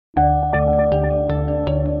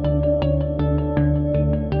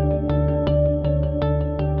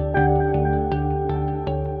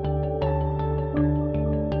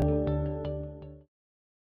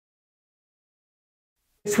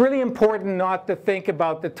really important not to think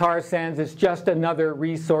about the tar sands as just another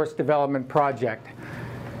resource development project.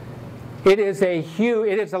 It is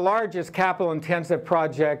the largest capital-intensive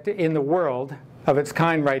project in the world of its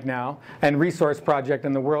kind right now, and resource project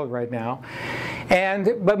in the world right now.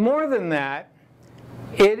 But more than that,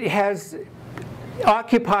 it has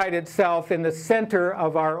occupied itself in the center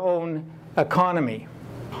of our own economy.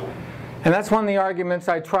 And that's one of the arguments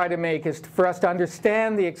I try to make, is for us to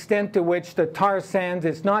understand the extent to which the tar sands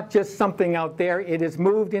is not just something out there, it has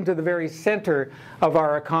moved into the very center of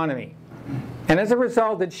our economy. And as a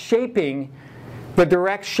result, it's shaping the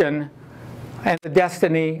direction and the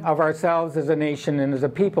destiny of ourselves as a nation and as a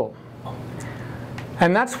people.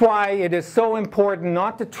 And that's why it is so important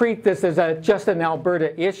not to treat this as just an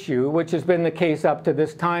Alberta issue, which has been the case up to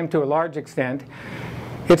this time to a large extent.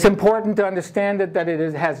 It's important to understand that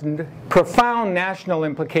it has profound national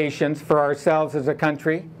implications for ourselves as a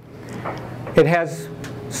country. It has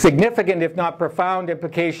significant, if not profound,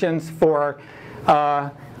 implications for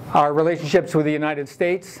our relationships with the United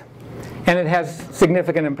States. And it has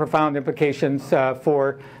significant and profound implications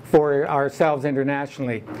for ourselves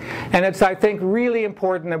internationally. And it's, I think, really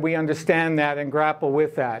important that we understand that and grapple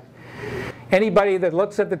with that. Anybody that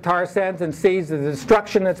looks at the tar sands and sees the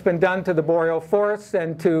destruction that's been done to the boreal forests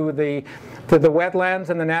and to the wetlands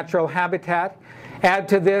and the natural habitat, add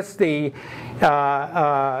to this the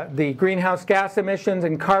greenhouse gas emissions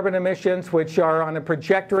and carbon emissions, which are on a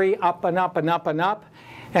trajectory up and up and up and up,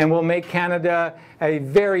 and will make Canada a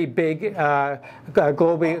very big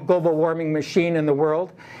global warming machine in the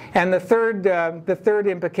world. And the third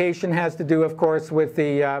implication has to do, of course, with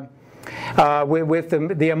the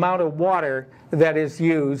amount of water that is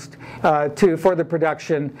used for the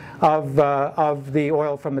production of the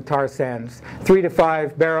oil from the tar sands. 3 to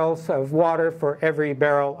 5 barrels of water for every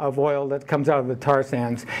barrel of oil that comes out of the tar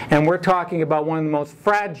sands. And we're talking about one of the most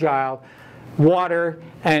fragile water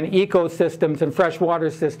and ecosystems and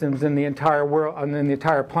freshwater systems in the entire world, and in the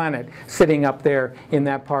entire planet, sitting up there in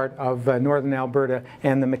that part of northern Alberta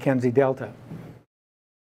and the Mackenzie Delta.